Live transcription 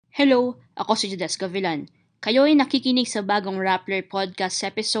Hello, ako si Judes Gavilan. Kayo ay nakikinig sa bagong Rappler Podcast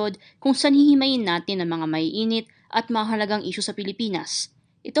episode kung saan hihimayin natin ang mga maiinit at mahalagang isyu sa Pilipinas.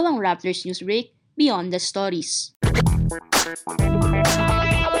 Ito ang Rappler's News Break, Beyond the Stories.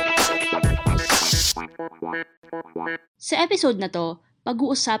 Sa episode na to,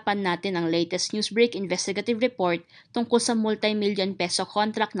 pag-uusapan natin ang latest Newsbreak investigative report tungkol sa multi-million peso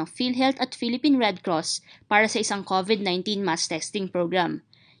contract ng PhilHealth at Philippine Red Cross para sa isang COVID-19 mass testing program.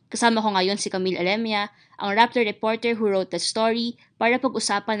 Kasama ko ngayon si Camille Alemia, ang Rappler reporter who wrote the story para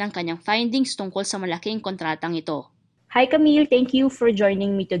pag-usapan ang kanyang findings tungkol sa malaking kontratang ito. Hi Camille, thank you for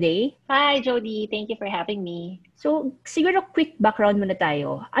joining me today. Hi Jody, thank you for having me. So, siguro quick background muna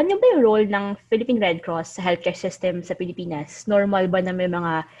tayo. Ano ba yung role ng Philippine Red Cross sa healthcare system sa Pilipinas? Normal ba na may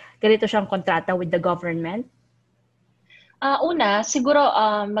mga ganito siyang kontrata with the government? Siguro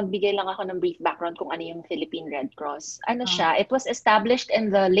magbigay lang ako ng brief background kung ano yung Philippine Red Cross. It was established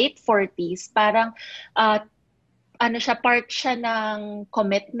in the late 40s. Parang part siya ng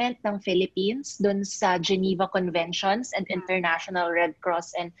commitment ng Philippines dun sa Geneva Conventions and International Red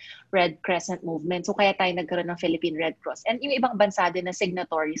Cross and Red Crescent Movement. So kaya tayo nagkaroon ng Philippine Red Cross. And yung ibang bansa din na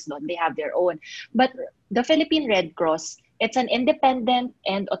signatories doon, they have their own. But the Philippine Red Cross, it's an independent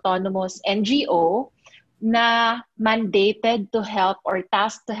and autonomous NGO na mandated to help or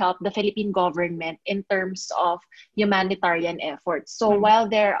tasked to help the Philippine government in terms of humanitarian efforts. So while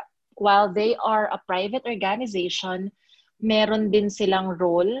they are a private organization, meron din silang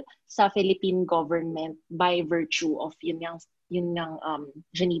role sa Philippine government by virtue of yun yung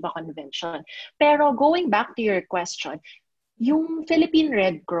Geneva Convention. Pero going back to your question, yung Philippine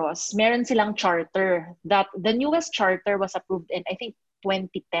Red Cross, meron silang charter that the newest charter was approved in, I think,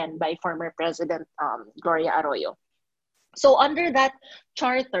 2010 by former President Gloria Arroyo. So under that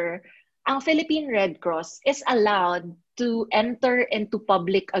charter, ang Philippine Red Cross is allowed to enter into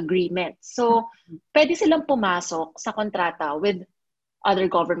public agreements. So pwede silang pumasok sa kontrata with other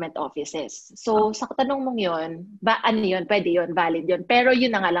government offices. So sa tanong mong yun, pwede yun, valid yun. Pero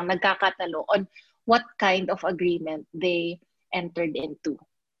yun na nga lang, nagkakatalo on what kind of agreement they entered into.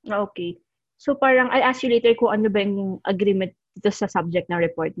 Okay. So parang I'll ask you later kung ano ba yung agreement dito sa subject ng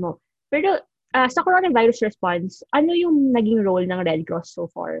report mo. Pero sa coronavirus response, ano yung naging role ng Red Cross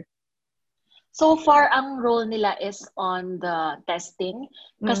so far? So far, ang role nila is on the testing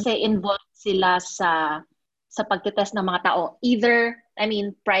kasi involved sila sa pagtetest ng mga tao. Either,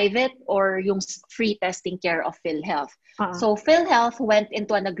 private or yung free testing care of PhilHealth. So PhilHealth went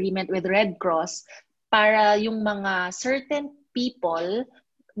into an agreement with Red Cross para yung mga certain people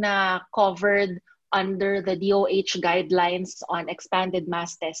na covered under the DOH guidelines on expanded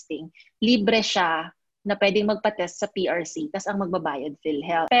mass testing, libre siya na pwedeng magpa-test sa PRC, tas ang magbabayad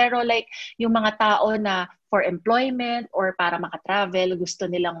PhilHealth. Pero yung mga tao na for employment or para makatravel, gusto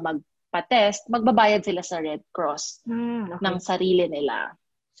nilang magpa-test, magbabayad sila sa Red Cross ng sarili nila.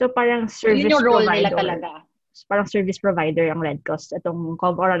 So parang service yun yung role provider. Nila talaga. Parang service provider ang Red Cross itong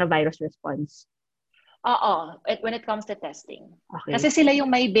coronavirus response. When it comes to testing. Okay. Kasi sila yung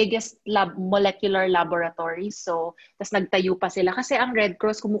may biggest molecular laboratory. So, tas nagtayo pa sila. Kasi ang Red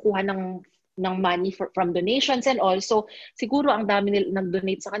Cross kumukuha ng money from donations and all. So, siguro ang dami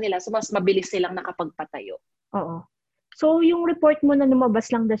nag-donate sa kanila. So, mas mabilis silang nakapagpatayo. Oo. So, yung report mo na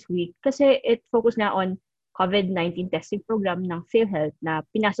lumabas lang this week, kasi it focus na on COVID-19 testing program ng PhilHealth na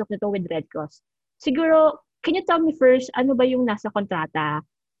pinasok nito with Red Cross. Siguro, can you tell me first, ano ba yung nasa kontrata?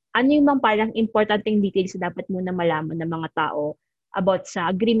 Ano yung mga parang importanteng details na dapat muna malaman ng mga tao about sa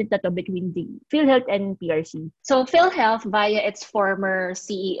agreement na to between the PhilHealth and PRC? So PhilHealth, via its former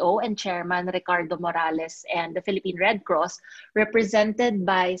CEO and chairman, Ricardo Morales, and the Philippine Red Cross, represented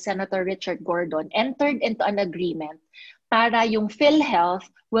by Senator Richard Gordon, entered into an agreement para yung PhilHealth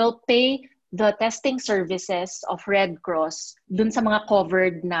will pay the testing services of Red Cross dun sa mga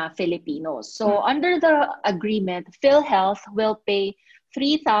covered na Filipinos. So under the agreement, PhilHealth will pay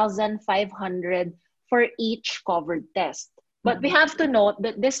 3,500 for each covered test. But we have to note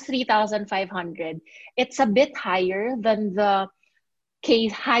that this 3,500, it's a bit higher than the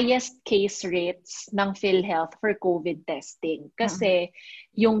highest case rates ng PhilHealth for COVID testing. Kasi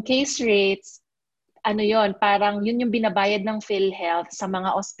yung case rates, parang yun yung binabayad ng PhilHealth sa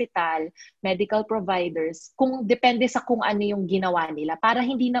mga ospital, medical providers, depende sa kung ano yung ginawa nila. Para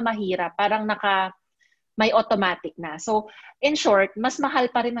hindi na mahirap, parang may automatic na. So, in short, mas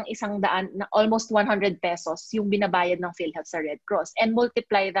mahal pa rin ng 100 na almost 100 pesos yung binabayad ng PhilHealth sa Red Cross. And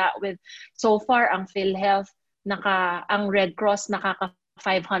multiply that with, so far, ang PhilHealth, ang Red Cross, nakaka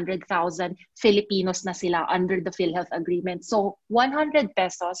 500,000 Filipinos na sila under the PhilHealth agreement. So, 100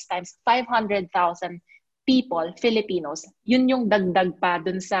 pesos times 500,000 people, Filipinos, yun yung dagdag pa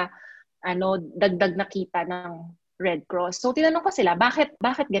dun sa dagdag na kita ng Red Cross. So tinanong ko sila, bakit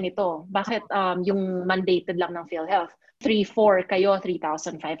ganito? Bakit yung mandated lang ng PhilHealth? 3-4 kayo,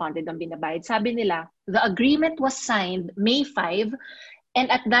 3,500 ang binabayad. Sabi nila, the agreement was signed May 5, and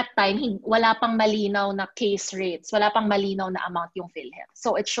at that time, wala pang malinaw na case rates, wala pang malinaw na amount yung PhilHealth.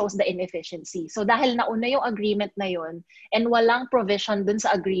 So it shows the inefficiency. So dahil nauna yung agreement na yun, and walang provision dun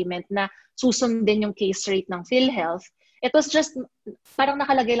sa agreement na susundin yung case rate ng PhilHealth, it was just, parang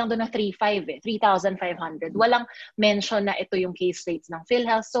nakalagay lang doon na 3,500 3,500. Walang mention na ito yung case rates ng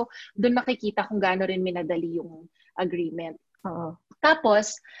PhilHealth. So doon makikita kung gaano rin minadali yung agreement.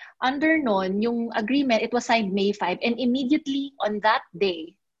 Tapos, under nun, yung agreement, it was signed May 5, and immediately on that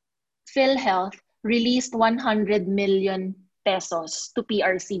day, PhilHealth released 100 million pesos to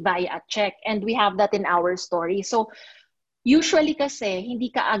PRC via a check. And we have that in our story. So, usually kasi, hindi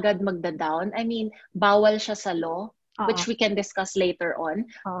ka agad magda-down. I mean, bawal siya sa law, which we can discuss later on.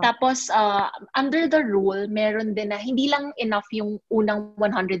 Tapos, under the rule, meron din na hindi lang enough yung unang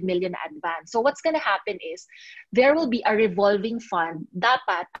 100 million na advance. So what's gonna happen is, there will be a revolving fund.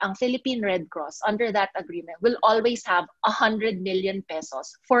 Dapat, ang Philippine Red Cross, under that agreement, will always have 100 million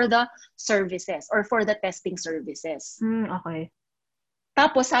pesos for the services or for the testing services. Okay.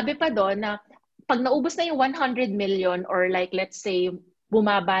 Tapos, sabi pa doon na, pag naubos na yung 100 million or like, let's say,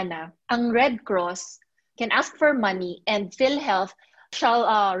 bumaba na, ang Red Cross can ask for money, and PhilHealth shall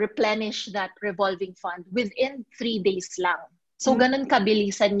replenish that revolving fund within 3 days lang. So, ganun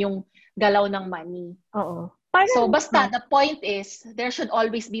kabilisan yung galaw ng money. So, basta, the point is, there should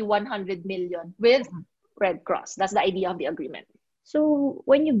always be 100 million with Red Cross. That's the idea of the agreement. So,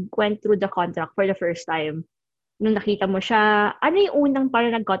 when you went through the contract for the first time, nung nakita mo siya, ano yung unang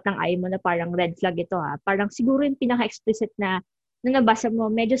parang nag-caught ng eye mo na parang red flag ito Parang siguro yung pinaka-explicit na nung nabasa mo,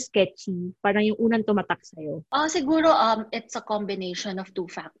 medyo sketchy. Parang yung unang tumatak sa'yo. Siguro, it's a combination of two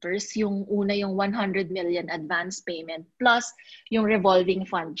factors. Yung una, yung 100 million advance payment plus yung revolving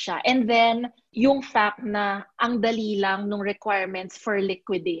fund siya. And then, yung fact na ang dali lang nung requirements for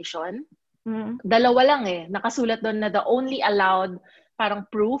liquidation. Dalawa lang Nakasulat doon na the only allowed parang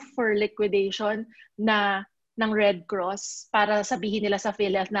proof for liquidation na ng Red Cross para sabihin nila sa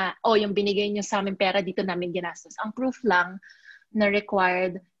PhilHealth na, yung binigay niyo sa amin pera, dito namin ginastos. Ang proof lang na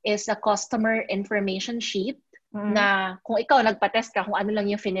required is a customer information sheet na kung ikaw nagpa-test ka, kung ano lang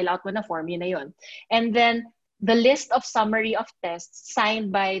yung fill out mo na form, yun na yun. And then, the list of summary of tests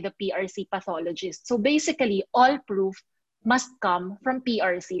signed by the PRC pathologist. So basically, all proof must come from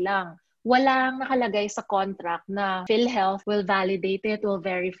PRC lang. Walang nakalagay sa contract na PhilHealth will validate it, will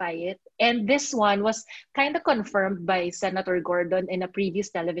verify it. And this one was kind of confirmed by Senator Gordon in a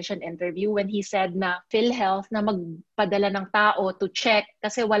previous television interview when he said na PhilHealth na magpadala ng tao to check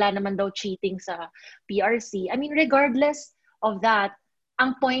kasi wala naman daw cheating sa PRC. I mean, regardless of that,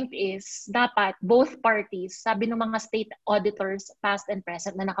 ang point is, dapat both parties, sabi ng mga state auditors, past and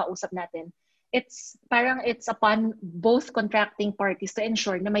present na nakausap natin, it's upon both contracting parties to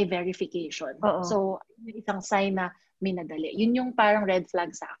ensure na may verification. So, yung isang sign na minadali. Yun yung parang red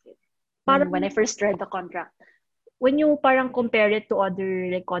flag sa akin. When I first read the contract. When you parang compare it to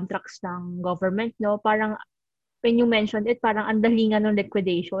other contracts ng government, no? Parang when you mentioned it, parang ang dali nga ng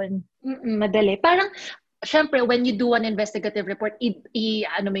liquidation. Madali. Parang, syempre, when you do an investigative report,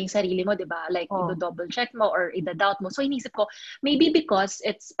 ano mo yung sarili mo, di ba? Like, i-double check mo or i-doubt mo. So, inisip ko, maybe because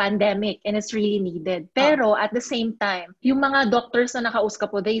it's pandemic and it's really needed. Pero, at the same time, yung mga doctors na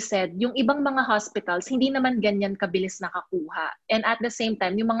nakausap ko, they said, yung ibang mga hospitals, hindi naman ganyan kabilis nakakuha. And at the same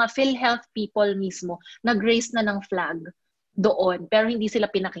time, yung mga PhilHealth people mismo, nag-raise na ng flag doon, pero hindi sila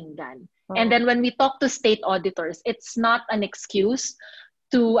pinakinggan. And then, when we talk to state auditors, it's not an excuse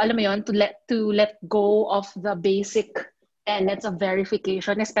to, alam mo yun, to let go of the basic tenets of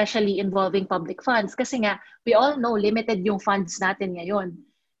verification, especially involving public funds. Kasi nga, we all know, limited yung funds natin ngayon.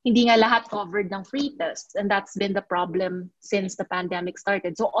 Hindi nga lahat covered ng free tests. And that's been the problem since the pandemic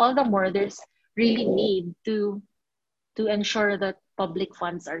started. So all the more, there's really need to ensure that public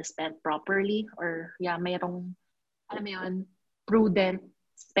funds are spent properly or, mayroong, alam mo yun, prudent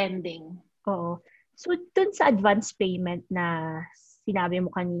spending. So, dun sa advance payment na sinabi mo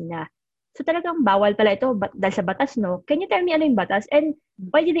kanina. So talagang bawal pala ito dahil sa batas, no? Can you tell me ano yung batas? And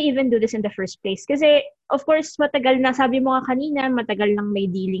why did they even do this in the first place? Kasi, of course, matagal na, sabi mo nga kanina, matagal nang may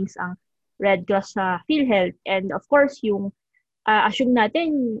dealings ang Red Cross sa PhilHealth. And of course, yung assume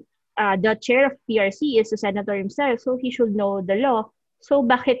natin, the chair of PRC is the senator himself, so he should know the law. So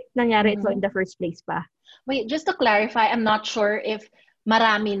bakit nangyari ito in the first place pa? Wait, just to clarify, I'm not sure if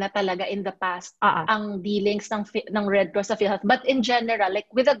marami na talaga in the past ang dealings ng Red Cross sa PhilHealth. But in general, like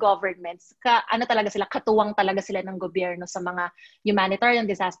with the governments, ano talaga sila, katuwang talaga sila ng gobyerno sa mga humanitarian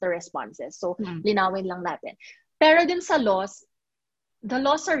disaster responses. So, linawin lang natin. Pero din sa laws, the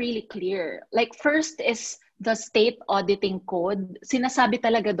laws are really clear. Like first is the state auditing code. Sinasabi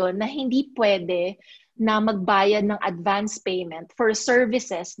talaga doon na hindi pwede na magbayad ng advance payment for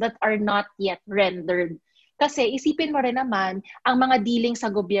services that are not yet rendered. Kasi isipin mo rin naman, ang mga dealing sa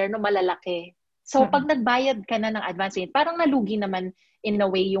gobyerno malalaki. So pag nagbayad ka na ng advance payment, parang nalugi naman in a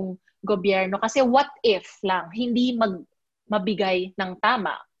way yung gobyerno. Kasi what if lang, hindi mabigay ng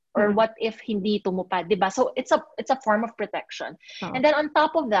tama? Or what if hindi tumupad, diba? So it's a form of protection. And then on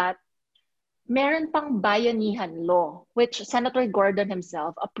top of that, meron pang bayanihan law, which Senator Gordon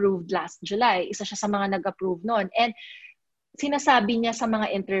himself approved last July. Isa siya sa mga nag-approve noon. And sinasabi niya sa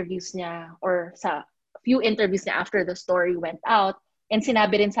mga interviews niya or sa few interviews niya after the story went out, and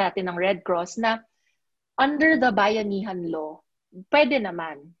sinabi rin sa atin ng Red Cross na under the bayanihan law, pwede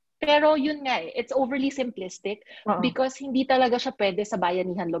naman. Pero yun nga it's overly simplistic because hindi talaga siya pwede sa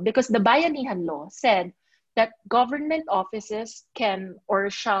bayanihan law. Because the bayanihan law said that government offices can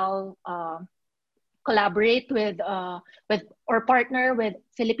or shall collaborate with or partner with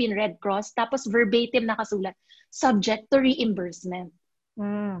Philippine Red Cross, tapos verbatim nakasulat, subject to reimbursement.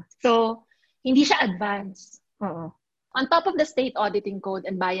 So, hindi siya advance. On top of the state auditing code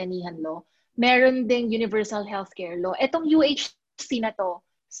and bayanihan law, meron ding universal healthcare law. Etong UHC na to,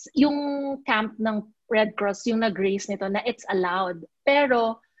 yung camp ng Red Cross, yung nag-raise nito na it's allowed.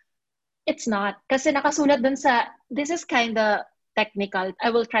 Pero, it's not. Kasi nakasulat dun sa, this is kinda technical.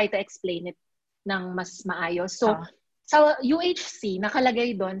 I will try to explain it ng mas maayos. So, sa UHC,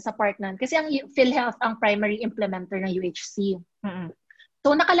 nakalagay doon sa part nun, kasi ang PhilHealth ang primary implementer ng UHC.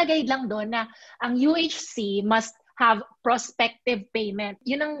 So, nakalagay lang doon na ang UHC must have prospective payment.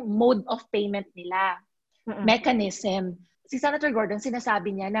 Yun ang mode of payment nila. Mechanism. Si Senator Gordon,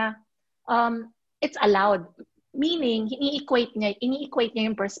 sinasabi niya na it's allowed. Meaning, ini-equate niya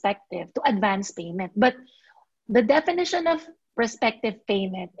yung perspective to advance payment. But the definition of prospective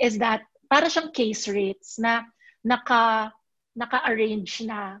payment is that para siyang case rates na naka-arrange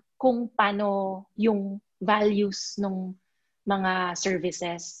na kung paano yung values ng mga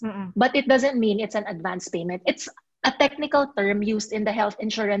services. But it doesn't mean it's an advance payment. It's a technical term used in the health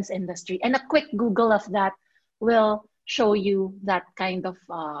insurance industry. And a quick Google of that will show you that kind of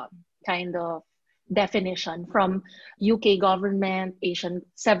definition from UK government,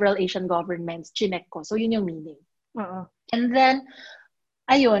 several Asian governments, chinek ko. So yun yung meaning. And then,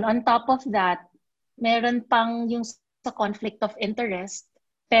 ayun, on top of that, meron pang yung sa conflict of interest.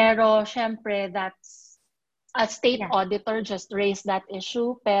 Pero, syempre, that's a state auditor just raised that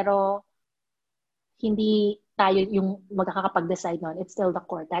issue, pero hindi tayo yung magkakapag-decide nun. It's still the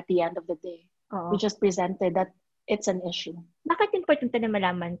court at the end of the day. We just presented that it's an issue. Bakit importante na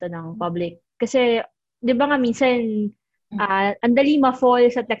malaman to ng public? Kasi, di ba nga minsan, ang dali ma-fall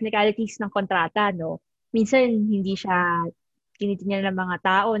sa technicalities ng kontrata, no? Minsan, hindi siya tinitingnan ng mga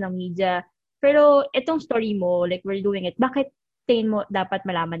tao, ng media. Pero, itong story mo, like we're doing it, bakit tingin mo dapat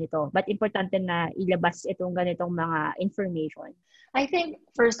malaman ito? But importante na ilabas itong ganitong mga information? I think,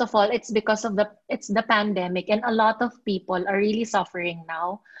 first of all, it's because of it's the pandemic, and a lot of people are really suffering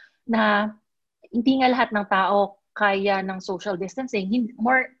now na hindi nga lahat ng tao kaya ng social distancing.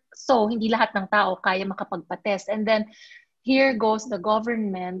 Hindi lahat ng tao kaya makapagpa-test. And then, here goes the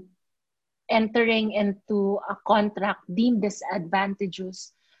government entering into a contract deemed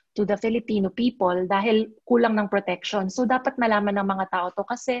disadvantageous to the Filipino people dahil kulang ng protection. So, dapat malaman ng mga tao to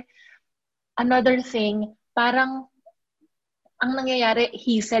kasi another thing, parang ang nangyayari,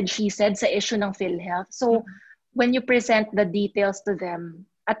 he said, she said sa issue ng PhilHealth. So, when you present the details to them,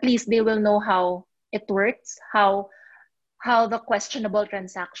 at least they will know how it works, how the questionable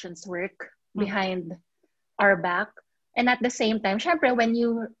transactions work behind our back. And at the same time, syempre, when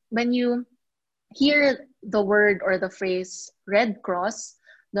you hear the word or the phrase Red Cross,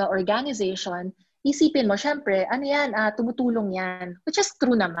 the organization, isipin mo, syempre, ano yan, tumutulong yan, which is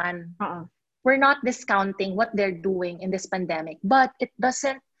true naman. We're not discounting what they're doing in this pandemic, but it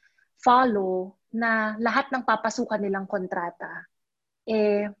doesn't follow na lahat ng papasukan nilang kontrata,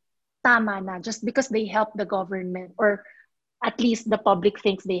 tama na, just because they help the government, or at least the public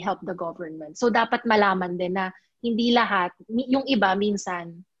thinks they help the government. So, dapat malaman din na hindi lahat, yung iba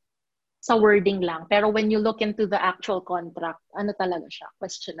minsan, sa wording lang. Pero when you look into the actual contract, ano talaga siya?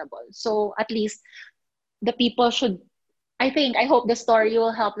 Questionable. So, at least, the people should, I hope the story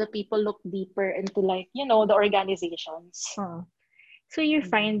will help the people look deeper into the organizations. So your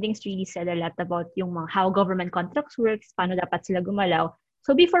findings really said a lot about yung mga how government contracts works, paano dapat sila gumalaw.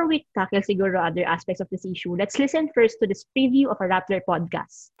 So before we tackle siguro other aspects of this issue, let's listen first to this preview of a Rappler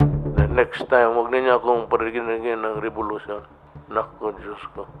podcast. Next time, huwag ninyo akong parigin-rigin ng revolusyon. Naku, Diyos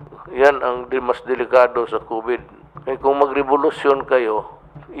ko. Yan ang mas delikado sa COVID. Kaya kung magrevolusyon kayo,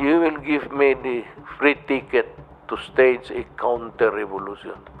 you will give me the free ticket to stage a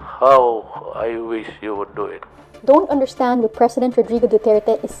counter-revolution. How I wish you would do it. Don't understand what President Rodrigo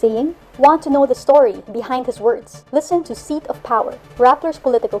Duterte is saying? Want to know the story behind his words? Listen to Seat of Power, Rappler's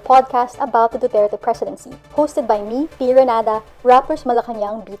political podcast about the Duterte presidency, hosted by me, P. Renada, Rappler's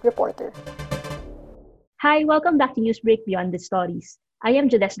Malacanang beat reporter. Hi, welcome back to Newsbreak Beyond the Stories. I am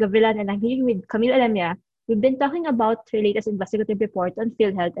Jades Gavilan and I'm here with Camille Alamia. We've been talking about her latest investigative report on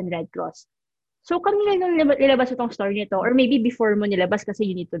PhilHealth and Red Cross. So, Camille, nung nilabas itong story nito, or maybe before mo nilabas kasi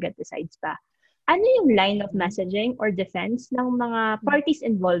you need to get the sides pa, ano yung line of messaging or defense ng mga parties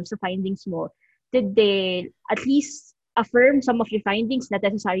involved sa findings mo? Did they at least affirm some of your findings, not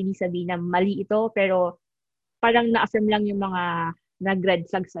necessarily sabihin na mali ito, pero parang na-affirm lang yung mga nag-red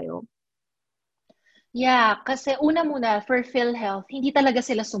flag sa'yo? Yeah, kasi una muna, for PhilHealth, hindi talaga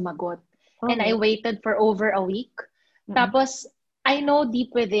sila sumagot. Okay. And I waited for over a week. Tapos, I know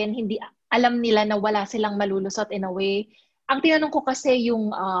deep within, hindi alam nila na wala silang malulusot in a way. Ang tinanong ko kasi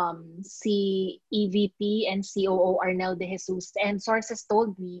yung si EVP and COO Arnel De Jesus, and sources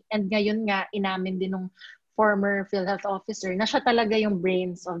told me, and ngayon nga inamin din ng former PhilHealth officer na siya talaga yung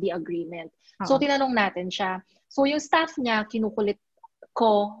brains of the agreement. So tinanong natin siya. So yung staff niya, kinukulit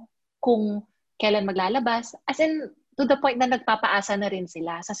ko kung kailan maglalabas. As in, to the point na nagpapaasa na rin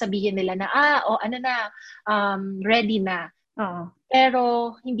sila. Sasabihin nila na, ready na.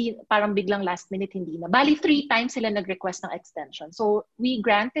 Pero hindi, parang biglang last minute hindi na. Bali, 3 times sila nag-request ng extension. So, we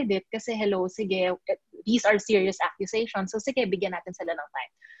granted it kasi hello, sige, these are serious accusations. So, sige, bigyan natin sila ng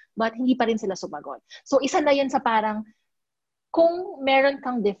time. But hindi pa rin sila sumagot. So, isa na yan sa parang, kung meron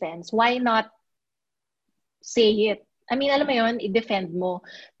kang defense, why not say it? I mean, alam mo yun, i-defend mo.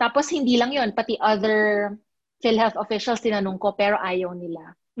 Tapos, hindi lang yun, pati other PhilHealth officials tinanong ko, pero ayaw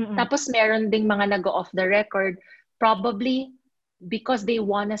nila. Tapos, meron ding mga nag-off the record, probably because they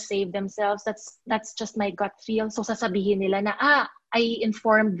wanna save themselves. That's just my gut feel. So sasabihin nila na, I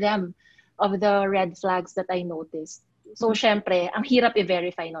informed them of the red flags that I noticed. So syempre, ang hirap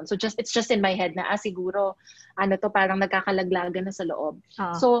i-verify nun. So it's just in my head na, siguro, parang nagkakalaglagan na sa loob.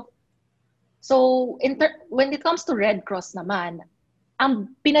 So when it comes to Red Cross naman,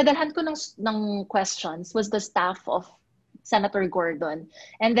 ang pinadalhan ko ng questions was the staff of Senator Gordon.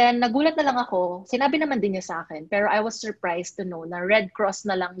 And then, nagulat na lang ako, sinabi naman din niya sa akin, pero I was surprised to know na Red Cross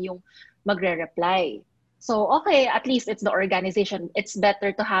na lang yung magre-reply. So, okay, at least it's the organization. It's better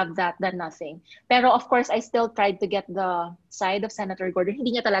to have that than nothing. Pero of course, I still tried to get the side of Senator Gordon.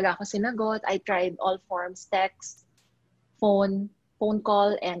 Hindi niya talaga ako sinagot. I tried all forms, text, phone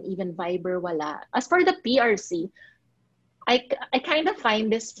call, and even Viber, wala. As for the PRC, I kind of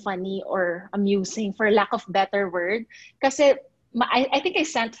find this funny or amusing, for lack of better word. Kasi I think I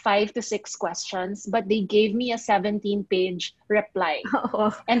sent 5 to 6 questions, but they gave me a 17-page reply.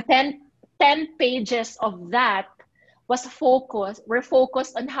 And 10 pages of that were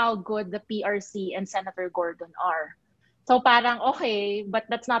focused on how good the PRC and Senator Gordon are. So parang, okay, but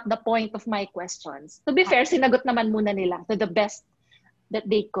that's not the point of my questions. To be fair, sinagot naman muna nila to the best that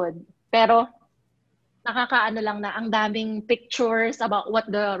they could. Pero nakakaano lang na ang daming pictures about what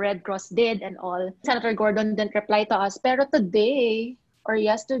the Red Cross did and all. Senator Gordon didn't reply to us. Pero today or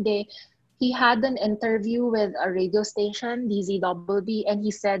yesterday, he had an interview with a radio station, DZWB, and he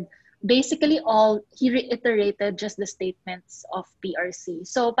said, basically he reiterated just the statements of PRC.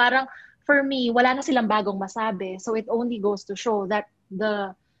 So parang, for me, wala na silang bagong masabi. So it only goes to show that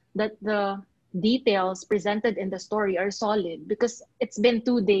the details presented in the story are solid because it's been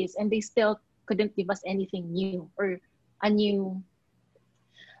 2 days and they still couldn't give us anything new or a new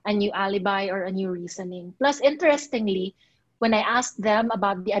alibi or a new reasoning. Plus, interestingly, when I asked them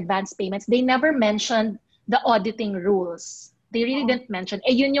about the advance payments, they never mentioned the auditing rules. They really didn't mention.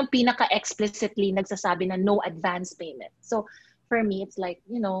 Yun yung pinaka-explicitly nagsasabi na no advance payment. So, for me, it's like,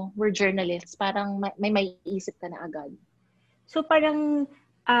 we're journalists. Parang may isip ka na agad. So, parang,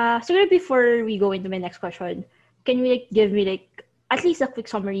 siguro before we go into my next question, can you give me at least a quick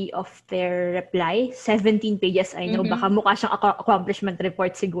summary of their reply? 17 pages, I know. Baka mukha siyang accomplishment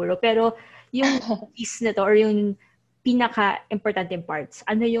report siguro. Pero yung piece na to or yung pinaka-importante parts,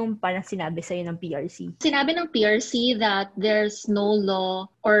 ano yung parang sinabi sa'yo ng PRC? Sinabi ng PRC that there's no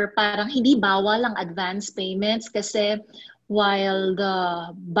law or parang hindi bawal ang advance payments kasi while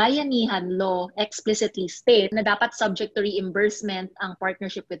the Bayanihan Law explicitly state na dapat subject to reimbursement ang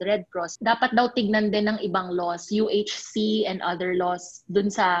partnership with Red Cross, dapat daw tignan din ng ibang laws, UHC and other laws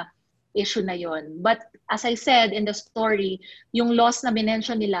dun sa issue na yon. But as I said in the story, yung laws na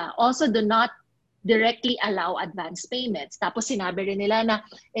minention nila also do not directly allow advance payments. Tapos sinabi rin nila na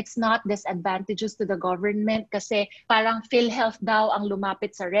it's not disadvantageous to the government kasi parang PhilHealth daw ang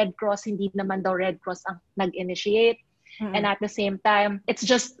lumapit sa Red Cross, hindi naman daw Red Cross ang nag-initiate. And at the same time, it's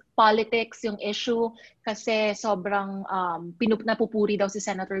just politics yung issue kasi sobrang napupuri daw si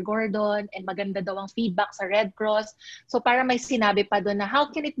Senator Gordon and maganda daw ang feedback sa Red Cross. So para may sinabi pa doon na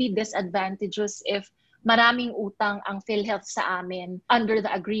how can it be disadvantageous if maraming utang ang PhilHealth sa amin under the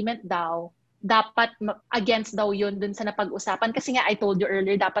agreement daw, dapat against daw yun dun sa napag-usapan. Kasi nga, I told you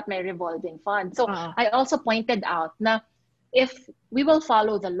earlier, dapat may revolving fund. So, I also pointed out na if we will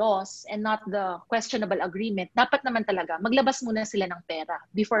follow the laws and not the questionable agreement, dapat naman talaga, maglabas muna sila ng pera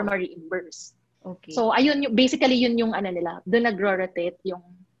before ma-reimburse. Okay. So, ayun, basically, yun yung ano nila. Doon nagro-rotate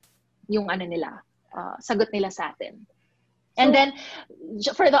yung ano nila, sagot nila sa atin. And then,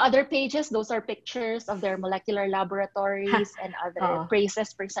 for the other pages, those are pictures of their molecular laboratories and other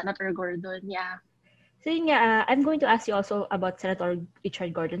praises for Senator Gordon. Yeah. So yun nga, I'm going to ask you also about Senator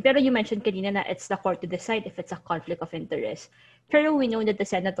Richard Gordon. Pero you mentioned kanina na it's the court to decide if it's a conflict of interest. Pero we know that the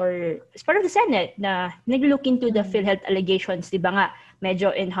senator is part of the Senate na nag-look into the PhilHealth allegations. Di ba nga, medyo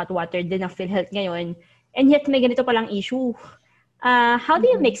in hot water din ang PhilHealth ngayon. And yet may ganito palang issue. How do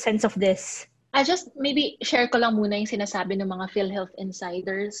you make sense of this? I just maybe share ko lang muna yung sinasabi ng mga PhilHealth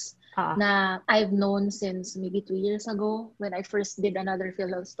insiders na I've known since maybe 2 years ago when I first did another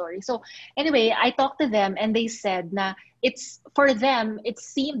PhilHealth story. So anyway, I talked to them and they said na it's for them, it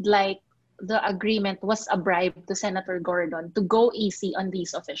seemed like the agreement was a bribe to Senator Gordon to go easy on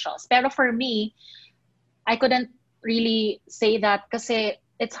these officials. Pero for me, I couldn't really say that kasi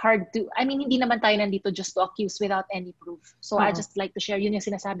it's hard to, I mean, hindi naman tayo nandito just to accuse without any proof. So I just like to share yun yung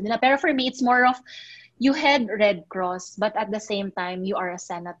sinasabi nila. Pero for me, it's more of, you head Red Cross, but at the same time, you are a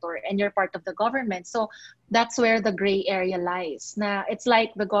senator and you're part of the government. So that's where the gray area lies. Na it's like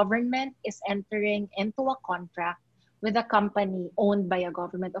the government is entering into a contract with a company owned by a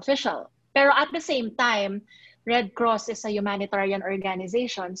government official. Pero at the same time, Red Cross is a humanitarian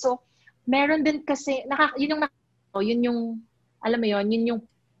organization. So meron din kasi, yun yung, alam mo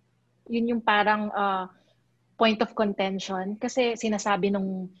yun yung parang point of contention. Kasi sinasabi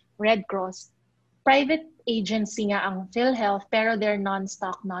nung Red Cross, private agency nga ang PhilHealth, pero they're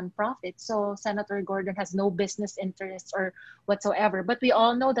non-stock, non-profit. So Senator Gordon has no business interests or whatsoever. But we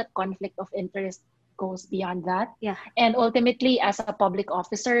all know that conflict of interest goes beyond that. Yeah. And ultimately, as a public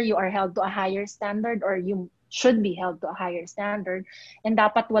officer, you are held to a higher standard or you should be held to a higher standard. And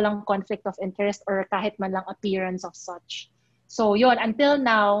dapat walang conflict of interest or kahit man lang appearance of such. So yun, until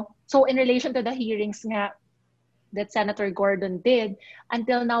now, so in relation to the hearings nga, that Senator Gordon did,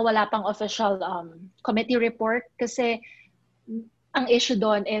 until now wala pang official committee report kasi ang issue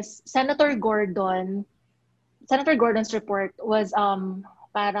doon is Senator Gordon's report was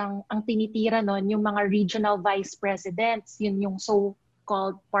parang ang tinitira noon yung mga regional vice presidents, yun yung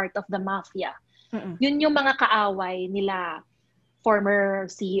so-called part of the mafia. Yun yung mga kaaway nila former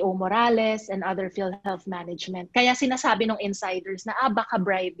CEO Morales and other PhilHealth management. Kaya sinasabi ng insiders na baka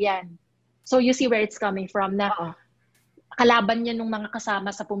bribe yan. So you see where it's coming from na kalaban niya nung mga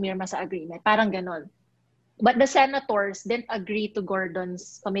kasama sa pumirma sa agreement. Parang ganon. But the senators didn't agree to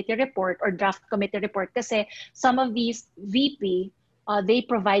Gordon's committee report or draft committee report kasi some of these VP, they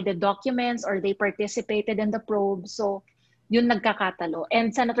provided documents or they participated in the probe. So yun nagkakatalo. And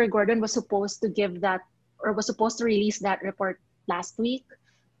Senator Gordon was supposed to give that or was supposed to release that report last week.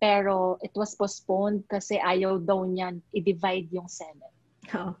 Pero it was postponed kasi ayaw daw niyan i-divide yung Senate.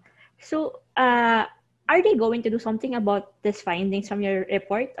 So, are they going to do something about these findings from your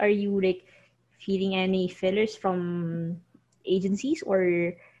report? Are you like feeling any fillers from agencies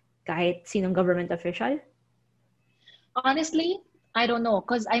or kahit sinong government official? Honestly, I don't know.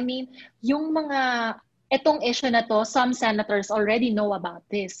 Because I mean, itong issue na to, some senators already know about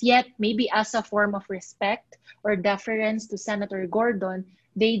this. Yet, maybe as a form of respect or deference to Senator Gordon,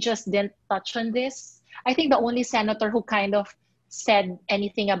 they just didn't touch on this. I think the only senator who kind of said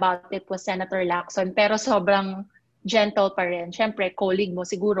anything about it was Senator Lacson, pero sobrang gentle pa rin. Siyempre, colleague mo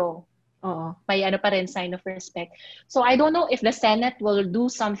siguro. May pa rin, sign of respect. So I don't know if the Senate will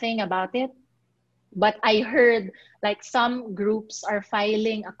do something about it, but I heard like some groups are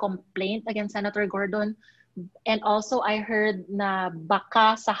filing a complaint against Senator Gordon And also, I heard na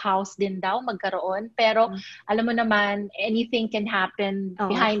baka sa house din daw magkaroon. Pero, alam mo naman, anything can happen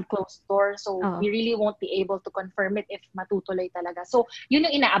behind closed doors. So, we really won't be able to confirm it if matutuloy talaga. So, yun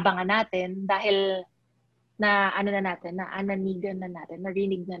yung inaabangan natin dahil narinig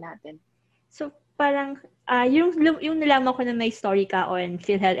na natin. So, parang, yung nalaman ko na may story ka on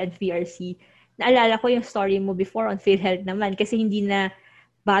PhilHealth and VRC, naalala ko yung story mo before on PhilHealth naman kasi hindi na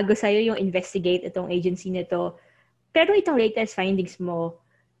bago sa'yo yung investigate itong agency nito. Pero itong latest findings mo,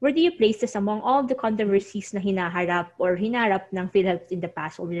 where do you place this among all the controversies na hinaharap ng PhilHealth in the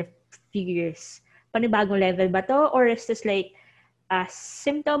past over the few years? Panibagong level ba to? Or is this like a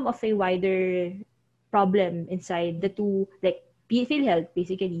symptom of a wider problem inside the two, like PhilHealth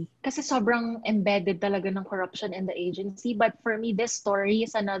basically? Kasi sobrang embedded talaga ng corruption in the agency. But for me, this story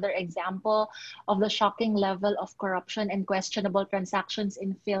is another example of the shocking level of corruption and questionable transactions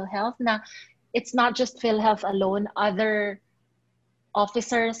in PhilHealth na it's not just PhilHealth alone. Other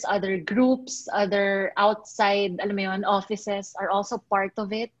officers, other groups, other outside, offices are also part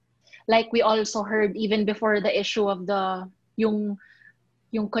of it. Like we also heard even before the issue of yung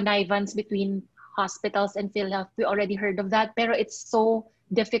connivance between hospitals and PhilHealth, we already heard of that. Pero it's so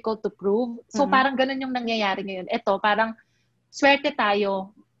difficult to prove. So parang ganun yung nangyayari ngayon. Ito, parang swerte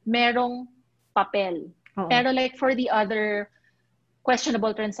tayo, merong papel. Pero like for the other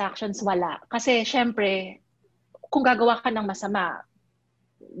questionable transactions, wala. Kasi syempre, kung gagawa ka ng masama,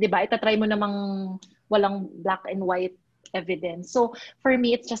 di ba, itatry mo namang walang black and white evidence. So for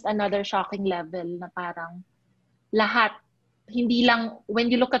me, it's just another shocking level na parang lahat, hindi lang, when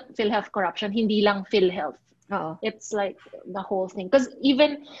you look at PhilHealth corruption, hindi lang PhilHealth. It's like the whole thing. Because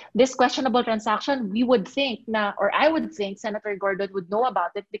even this questionable transaction, we would think na, or I would think Senator Gordon would know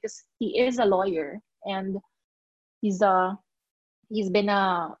about it because he is a lawyer and he's been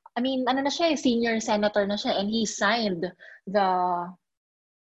senior senator na siya and he signed the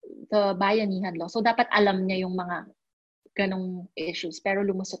bayanihan law. So dapat alam niya yung mga ganong issues pero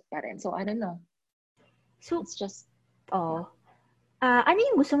lumusot pa rin. So I don't know. So it's just ano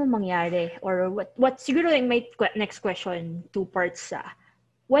yung gusto mo mangyari? Or what siguro yung my next question, 2 parts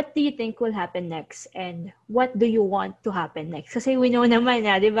what do you think will happen next? And what do you want to happen next? Kasi we know naman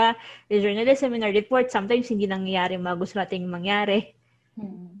di ba? The journalism in our report, sometimes hindi nangyayari mga gusto nating mangyari.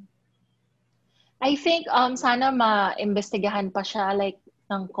 I think sana ma-imbestigahan pa siya like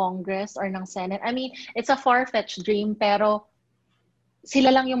ng Congress or ng Senate. I mean, it's a far-fetched dream pero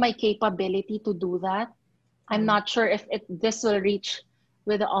sila lang yung may capability to do that. I'm not sure if this will reach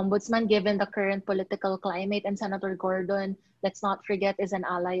with the ombudsman given the current political climate. And Senator Gordon, let's not forget, is an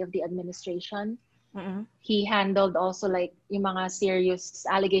ally of the administration. He handled also like yung mga serious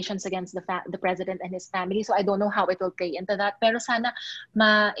allegations against the president and his family. So I don't know how it will play into that. Pero sana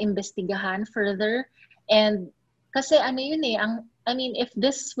ma-imbestigahan further. And kasi if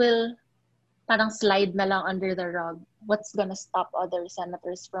this will parang slide na lang under the rug, what's gonna stop other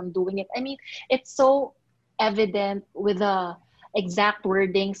senators from doing it? I mean, it's so evident with the exact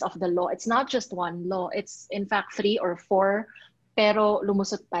wordings of the law. It's not just one law. It's in fact 3 or 4, pero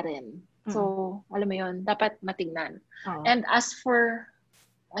lumusot pa rin. So, alam mo yun, dapat matignan. And as for,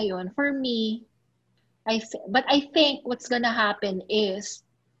 for me, I think what's gonna happen is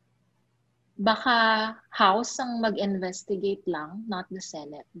baka House ang mag-investigate lang, not the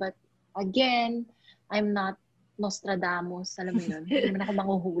Senate. But again, I'm not Nostradamus, alam mo yun. Hindi man ako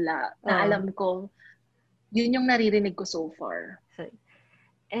manghuhula. Na alam ko, yun yung naririnig ko so far.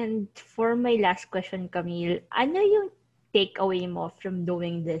 And for my last question, Camille, ano yung takeaway mo from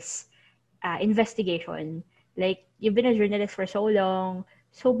doing this investigation? Like, you've been a journalist for so long,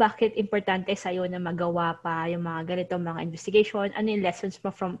 so bakit importante sa'yo na magawa pa yung mga ganitong mga investigation? Ano yung lessons mo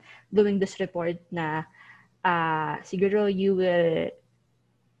from doing this report na siguro you will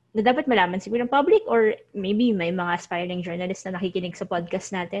na dapat malaman siguro ng public or maybe may mga aspiring journalists na nakikinig sa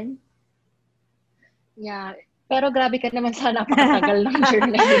podcast natin? Yeah. Pero grabe ka naman sa napakatagal ng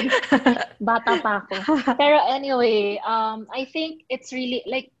journey. Bata pa ako. Pero anyway, I think it's really,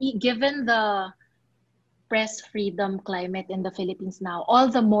 like, given the press freedom climate in the Philippines now, all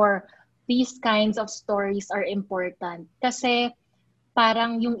the more these kinds of stories are important. Kasi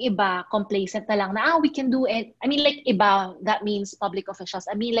parang yung iba, complacent na lang na, we can do it. I mean, like, iba, that means public officials.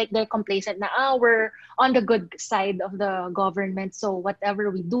 I mean, like, they're complacent na, we're on the good side of the government. So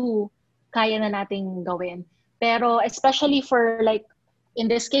whatever we do, kaya na nating gawin. Pero especially for like, in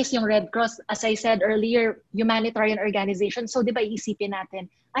this case, yung Red Cross, as I said earlier, humanitarian organization. So di ba iisipin natin,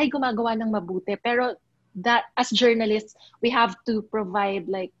 ay gumagawa ng mabuti. Pero that as journalists, we have to provide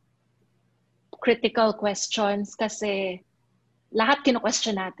like critical questions kasi lahat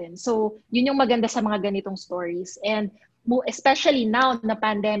kino-question natin. So, yun yung maganda sa mga ganitong stories. And especially now na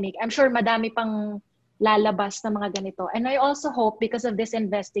pandemic, I'm sure madami pang lalabas na mga ganito. And I also hope because of this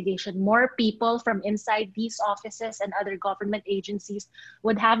investigation, more people from inside these offices and other government agencies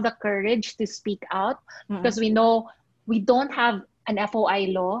would have the courage to speak out because we know we don't have an FOI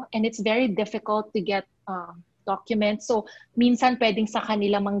law and it's very difficult to get documents. So, minsan pwedeng sa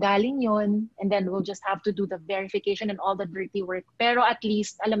kanila manggaling yun and then we'll just have to do the verification and all the dirty work. Pero at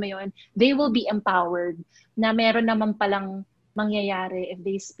least, alam mo yun, they will be empowered na meron naman palang mangyayari if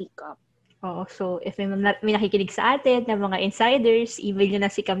they speak up. Oo, so if may nakikinig sa atin na mga insiders, email nyo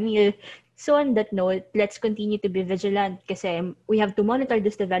na si Camille. So on that note, let's continue to be vigilant kasi we have to monitor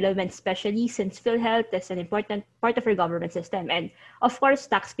this development, especially since PhilHealth is an important part of our government system. And of course,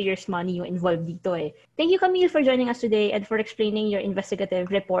 taxpayers' money yung involved dito eh. Thank you, Camille, for joining us today and for explaining your investigative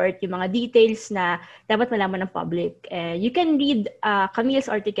report, yung mga details na dapat malaman ng public. You can read Camille's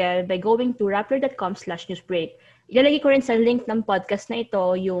article by going to rappler.com/newsbreak. Ilalagay ko rin sa link ng podcast na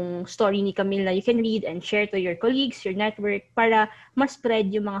ito yung story ni Camille na you can read and share to your colleagues, your network, para mas spread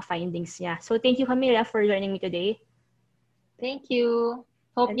yung mga findings niya. So thank you, Camila, for joining me today. Thank you.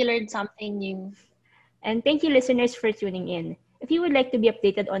 Hope you learned something new. And thank you, listeners, for tuning in. If you would like to be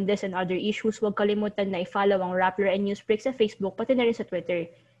updated on this and other issues, huwag kalimutan na i-follow ang Rappler and Newsbreak sa Facebook, pati na rin sa Twitter.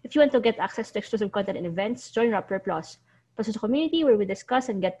 If you want to get access to exclusive content and events, join Rappler Plus. Plus a community where we discuss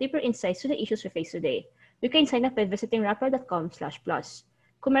and get deeper insights to the issues we face today. You can sign up by visiting rappler.com/plus.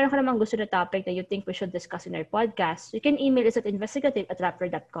 Kung meron ka namang gusto na topic that you think we should discuss in our podcast, you can email us at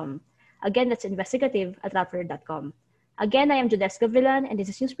investigative@rappler.com. Again, that's investigative@rappler.com. Again, I am Jodes Gavilan, and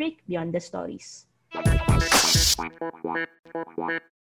this is Newsbreak Beyond the Stories.